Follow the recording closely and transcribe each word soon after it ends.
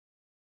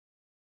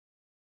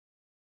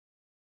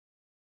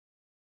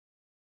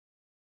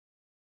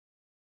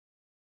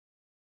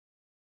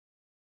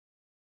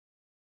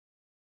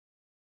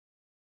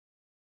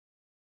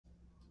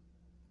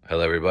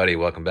Hello everybody,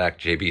 welcome back.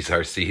 JB's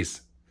RCs.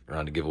 We're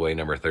on to giveaway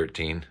number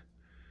 13.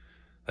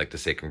 I'd like to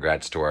say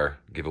congrats to our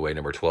giveaway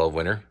number 12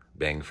 winner,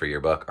 Bang for Your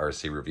Buck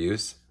RC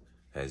Reviews.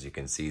 As you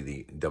can see,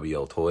 the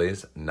WL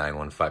Toys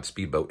 915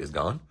 Speedboat is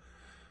gone.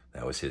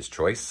 That was his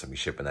choice. I'll be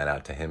shipping that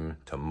out to him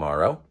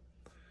tomorrow.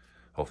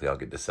 Hopefully I'll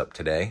get this up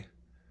today.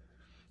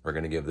 We're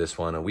going to give this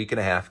one a week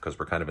and a half because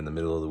we're kind of in the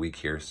middle of the week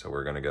here, so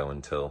we're going to go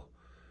until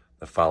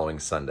the following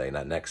Sunday.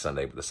 Not next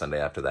Sunday, but the Sunday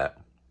after that.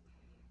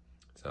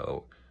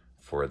 So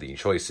for the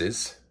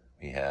choices,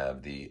 we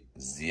have the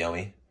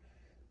Xiaomi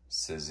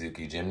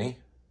Suzuki Jimny.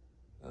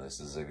 This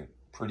is a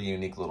pretty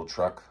unique little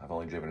truck. I've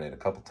only driven it a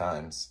couple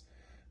times.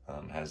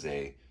 Has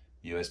a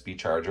USB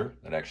charger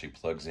that actually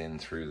plugs in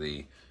through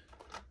the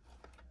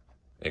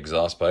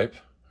exhaust pipe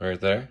right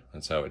there.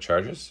 That's how it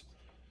charges.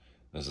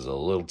 This is a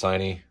little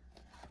tiny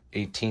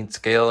 18th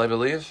scale, I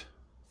believe.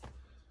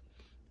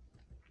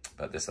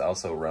 But this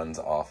also runs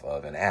off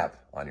of an app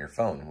on your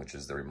phone, which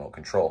is the remote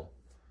control.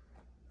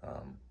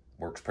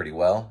 Works pretty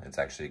well. It's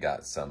actually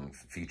got some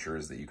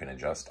features that you can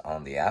adjust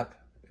on the app.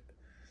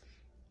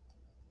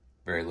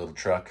 Very little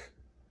truck.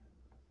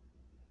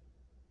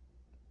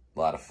 A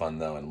lot of fun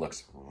though, and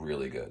looks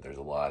really good. There's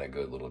a lot of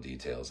good little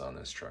details on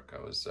this truck.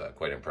 I was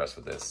quite impressed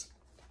with this.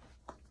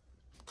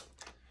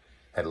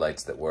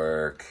 Headlights that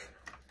work,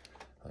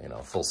 you know,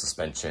 full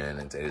suspension.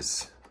 It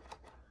is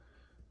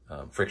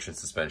friction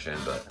suspension,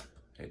 but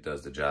it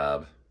does the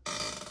job.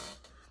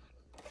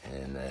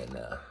 And then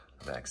the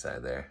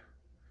backside there.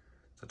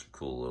 Such a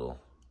cool little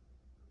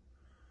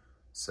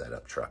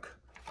setup truck.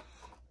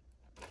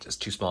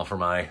 Just too small for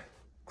my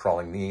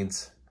crawling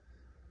needs.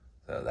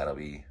 So that'll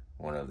be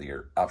one of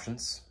your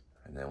options.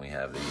 And then we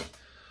have the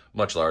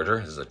much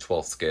larger. This is a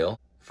 12th scale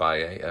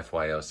FIA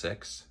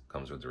FY06.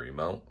 Comes with the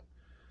remote.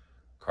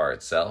 Car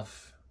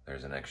itself,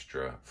 there's an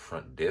extra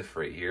front diff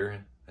right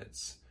here.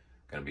 It's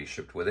going to be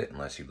shipped with it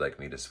unless you'd like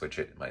me to switch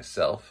it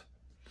myself.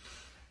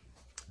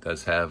 It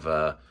does have,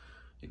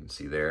 you can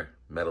see there,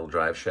 metal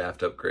drive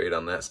shaft upgrade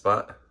on that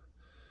spot.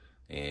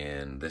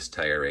 And this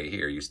tire right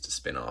here used to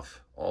spin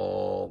off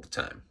all the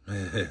time.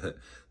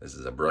 This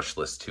is a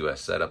brushless 2S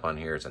setup on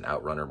here. It's an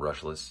Outrunner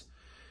brushless.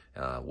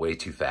 Way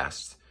too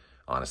fast.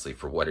 Honestly,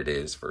 for what it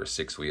is, for a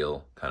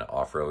 6-wheel kind of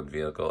off-road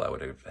vehicle, I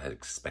would have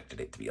expected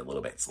it to be a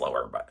little bit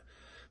slower, but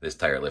this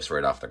tire lifts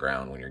right off the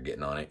ground when you're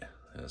getting on it.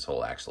 And this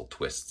whole axle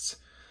twists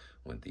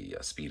with the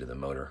speed of the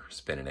motor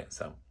spinning it.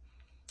 So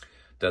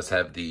does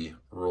have the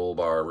roll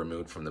bar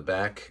removed from the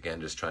back.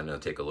 Again, just trying to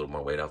take a little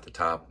more weight off the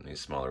top. And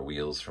these smaller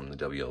wheels from the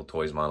WL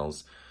Toys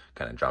models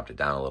kind of dropped it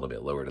down a little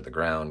bit lower to the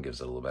ground, gives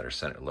it a little better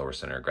lower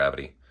center of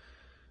gravity,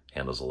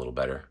 handles a little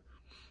better.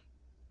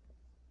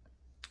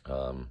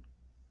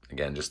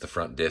 Again, just the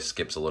front diff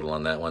skips a little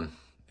on that one,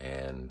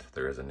 and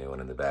there is a new one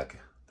in the back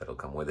that'll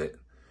come with it,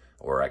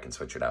 or I can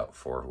switch it out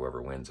for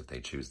whoever wins if they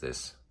choose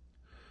this.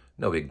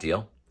 No big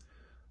deal.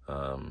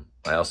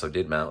 I also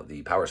did mount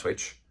the power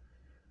switch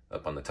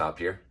up on the top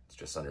here. It's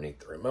just underneath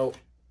the remote,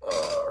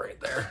 right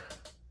there.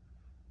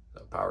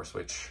 The power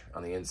switch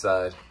on the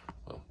inside.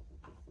 Oh,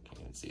 can't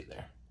even see it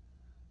there.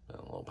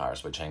 A little power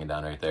switch hanging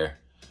down right there.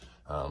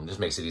 Just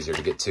makes it easier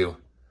to get to.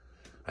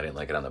 I didn't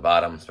like it on the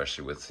bottom,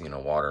 especially with, you know,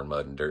 water,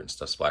 mud, and dirt and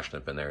stuff splashing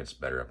up in there. It's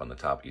better up on the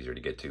top, easier to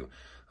get to.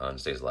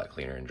 Stays a lot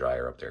cleaner and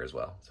drier up there as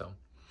well. So,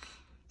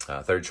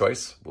 third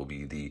choice will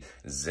be the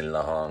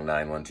Zinlahong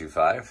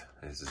 9125.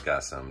 This has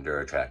got some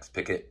Duratrax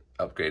Picket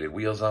upgraded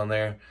wheels on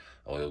there.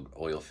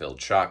 Oil-filled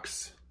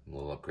shocks. A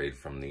little upgrade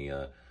from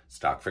the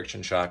stock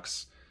friction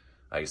shocks.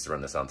 I used to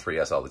run this on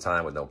 3S all the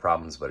time with no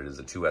problems, but it is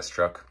a 2S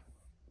truck.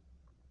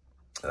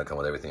 It'll come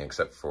with everything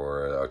except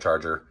for a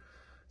charger.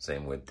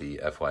 Same with the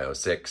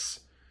FY06.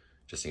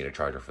 Just need a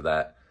charger for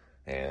that.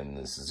 And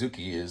the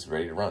Suzuki is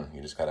ready to run.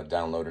 You just got to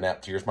download an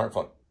app to your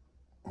smartphone.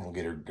 We'll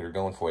get her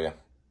going for you.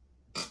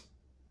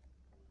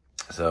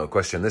 So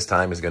question this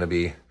time is going to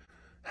be,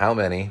 how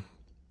many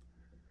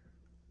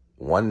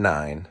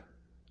 1.9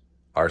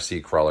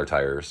 RC crawler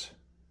tires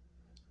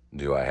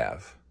do I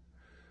have?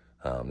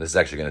 This is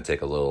actually going to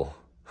take a little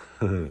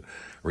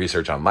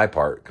research on my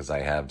part because I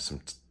have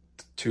some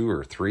 2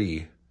 or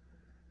 3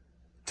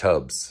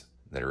 tubs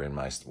that are in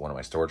one of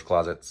my storage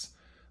closets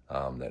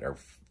that are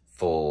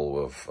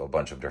full of a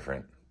bunch of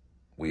different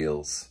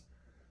wheels.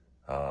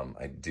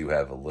 I do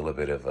have a little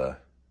bit of a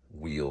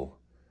wheel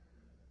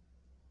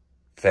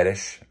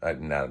fetish.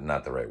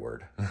 Not the right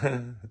word.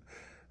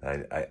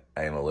 I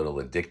am a little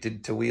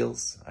addicted to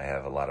wheels. I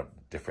have a lot of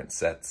different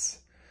sets.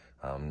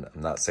 I'm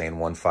not saying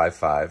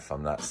 155.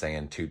 I'm not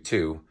saying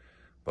 22,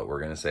 but we're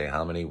going to say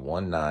how many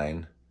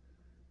 1.9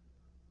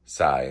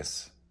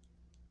 size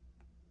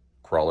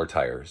crawler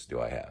tires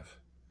do I have?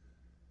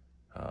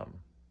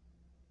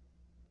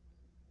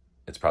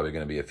 It's probably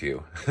going to be a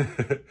few,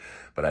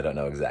 but I don't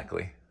know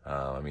exactly.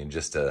 I mean,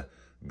 just a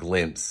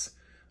glimpse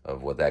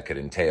of what that could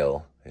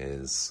entail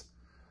is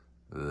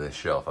this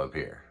shelf up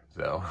here.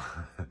 So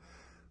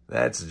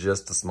that's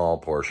just a small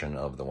portion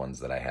of the ones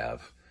that I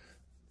have.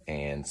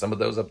 And some of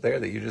those up there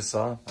that you just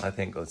saw, I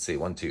think, let's see,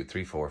 1, 2,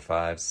 3, 4,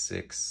 5,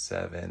 6,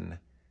 7,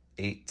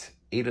 8,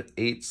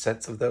 eight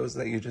sets of those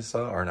that you just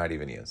saw are not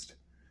even used.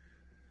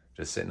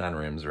 Just sitting on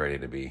rims ready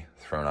to be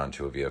thrown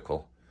onto a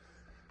vehicle.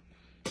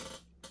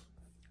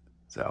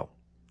 So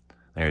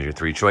there's your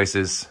 3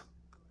 choices.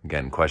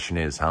 Again, question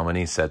is, how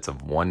many sets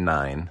of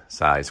 1.9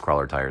 size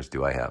crawler tires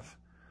do I have?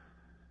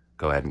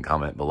 Go ahead and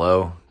comment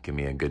below. Give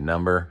me a good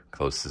number,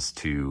 closest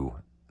to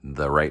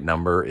the right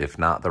number. If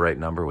not the right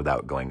number,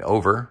 without going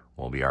over,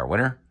 will be our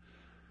winner.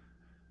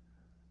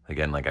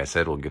 Again, like I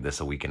said, we'll give this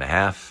a week and a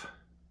half.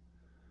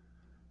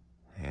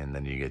 And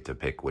then you get to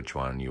pick which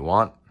one you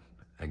want.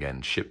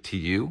 Again, shipped to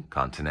you,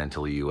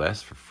 continental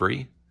US, for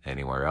free.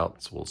 Anywhere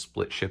else, we'll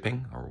split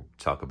shipping, or we'll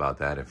talk about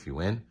that if you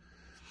win.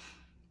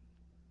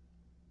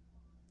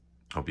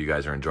 Hope you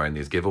guys are enjoying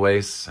these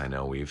giveaways. I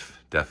know we've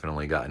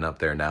definitely gotten up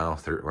there now.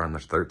 We're on the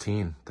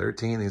 13.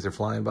 These are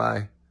flying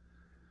by.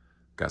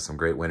 Got some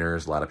great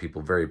winners. A lot of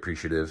people very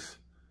appreciative.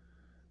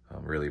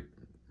 Really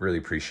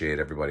appreciate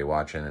everybody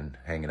watching and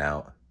hanging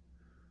out.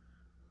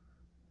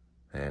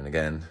 And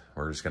again,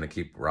 we're just going to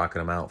keep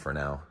rocking them out for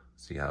now.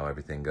 See how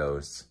everything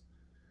goes.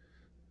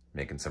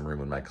 Making some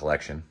room in my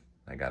collection.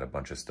 I got a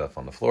bunch of stuff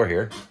on the floor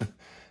here,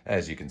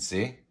 as you can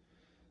see.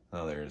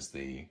 Oh, there's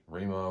the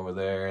Remo over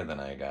there. Then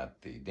I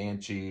got the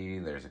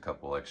Danchi. There's a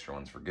couple extra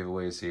ones for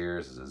giveaways here.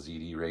 This is a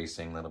ZD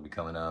Racing that'll be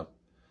coming up.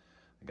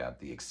 I got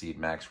the Exceed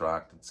Max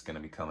Rock that's going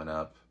to be coming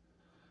up.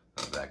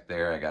 Back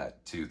there, I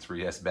got 2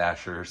 3S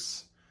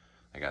Bashers.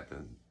 I got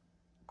the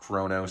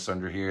Chronos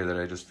under here that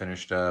I just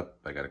finished up.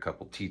 I got a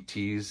couple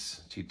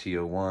TTs,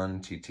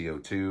 TT01,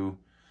 TT02.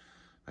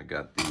 I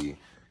got the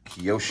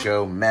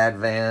Kyosho Mad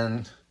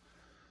Van.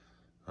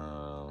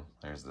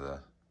 There's the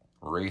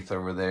Wraith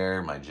over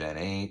there, my Gen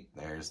 8.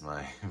 There's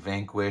my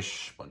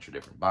Vanquish, bunch of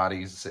different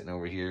bodies sitting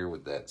over here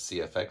with that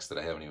CFX that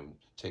I haven't even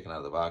taken out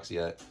of the box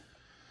yet.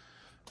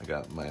 I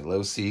got my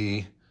Low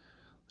C.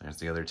 There's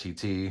the other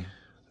TT.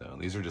 So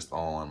these are just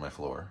all on my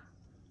floor.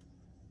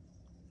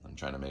 I'm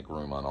trying to make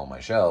room on all my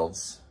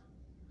shelves.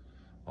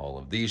 All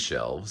of these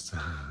shelves.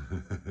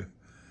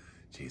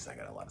 Jeez, I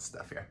got a lot of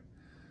stuff here.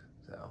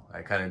 So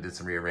I kind of did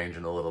some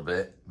rearranging a little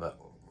bit, but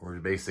we're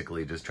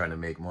basically just trying to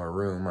make more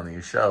room on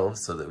these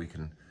shelves so that we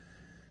can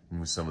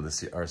move some of the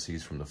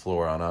RCs from the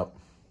floor on up.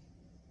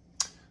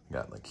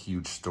 Got like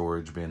huge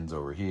storage bins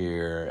over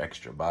here,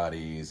 extra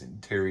bodies,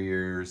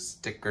 interiors,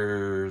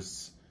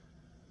 stickers.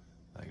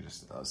 Like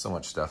just so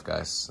much stuff,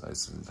 guys.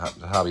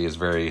 The hobby is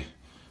very,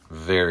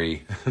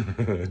 very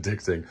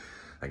addicting.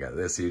 I got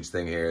this huge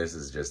thing here. This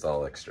is just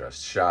all extra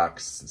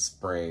shocks and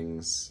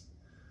springs.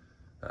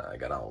 I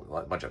got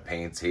a bunch of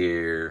paints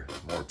here,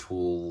 more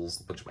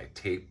tools, a bunch of my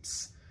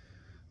tapes.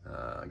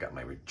 I got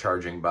my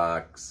recharging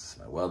box,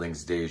 my welding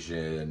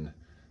station,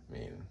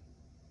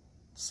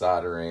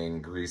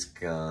 soldering, grease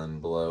gun,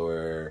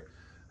 blower.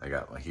 I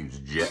got my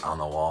huge jet on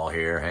the wall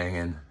here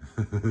hanging.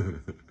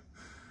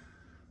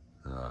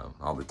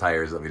 All the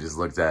tires that we just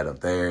looked at up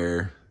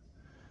there.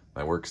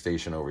 My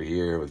workstation over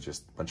here with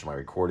just a bunch of my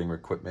recording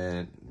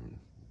equipment.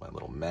 My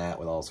little mat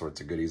with all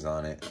sorts of goodies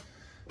on it.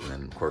 And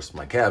then, of course,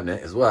 my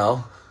cabinet as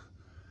well.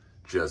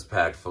 Just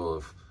packed full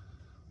of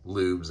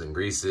lubes and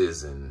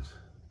greases and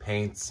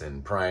paints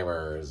and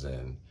primers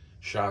and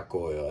shock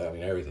oil. I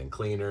mean, everything.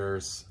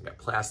 Cleaners. I got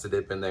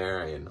Plastidip in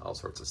there and all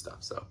sorts of stuff.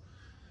 So,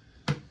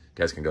 you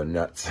guys can go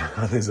nuts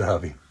on this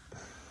hobby.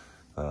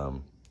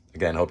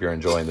 Again, hope you're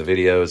enjoying the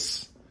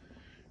videos.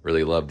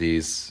 Really love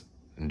these.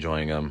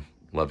 Enjoying them.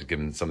 Love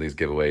giving some of these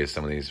giveaways.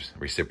 Some of these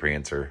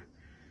recipients are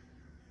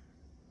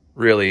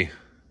really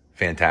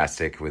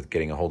fantastic with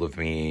getting a hold of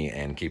me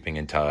and keeping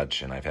in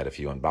touch. And I've had a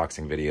few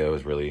unboxing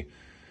videos, really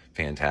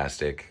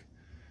fantastic.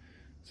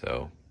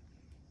 So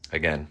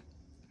again,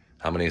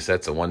 how many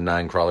sets of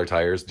 1.9 crawler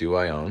tires do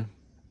I own?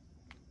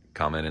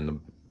 Comment in the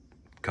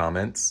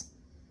comments.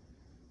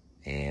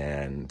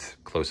 And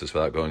closest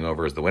without going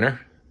over is the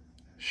winner.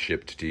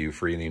 Shipped to you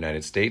free in the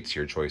United States.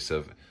 Your choice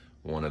of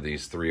one of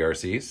these 3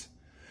 RCs.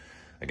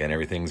 Again,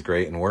 everything's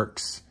great and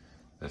works.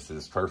 This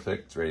is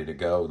perfect. It's ready to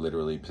go.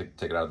 Literally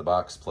take it out of the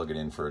box, plug it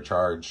in for a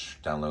charge,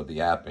 download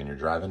the app, and you're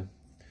driving.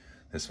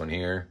 This one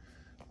here,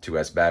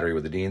 2S battery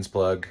with a Dean's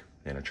plug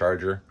and a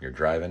charger, you're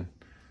driving.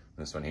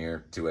 This one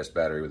here, 2S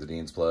battery with a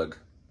Dean's plug,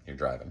 you're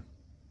driving.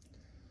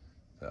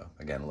 So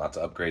again, lots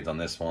of upgrades on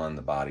this one.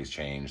 The body's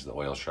changed, the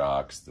oil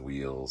shocks, the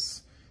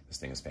wheels. This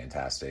thing is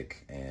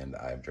fantastic, and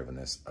I've driven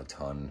this a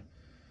ton.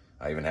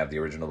 I even have the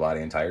original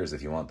body and tires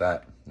if you want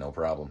that, no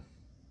problem.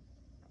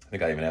 I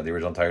think I even have the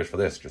original tires for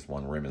this. Just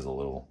one rim is a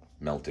little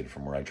melted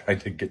from where I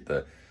tried to get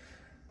the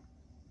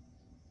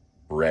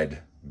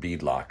red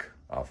bead lock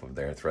off of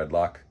their thread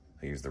lock.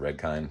 I used the red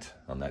kind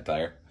on that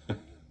tire.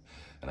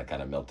 And I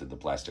kind of melted the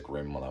plastic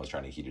rim while I was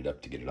trying to heat it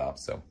up to get it off.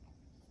 So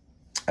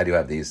I do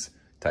have these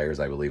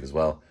tires, I believe, as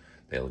well.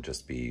 They'll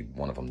just be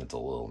one of them that's a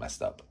little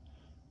messed up.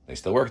 They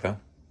still work, though.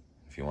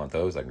 If you want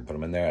those, I can put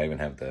them in there. I even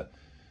have the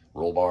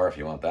roll bar if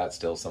you want that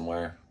still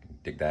somewhere.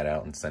 Dig that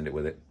out and send it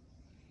with it.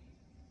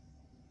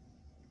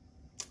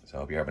 So I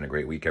hope you're having a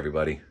great week,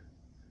 everybody.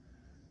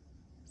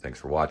 Thanks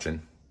for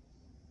watching.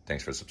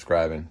 Thanks for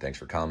subscribing. Thanks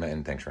for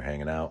commenting. Thanks for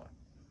hanging out.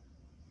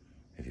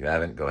 If you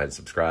haven't, go ahead and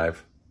subscribe.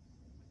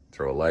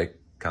 throw a like,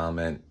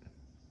 comment.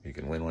 You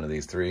can win one of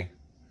these 3. And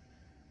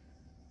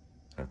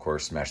of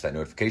course, smash that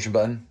notification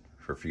button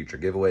for future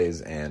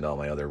giveaways and all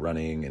my other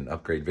running and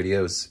upgrade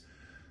videos.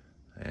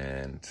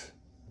 And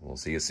we'll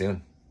see you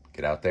soon.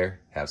 Get out there,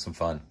 have some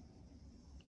fun.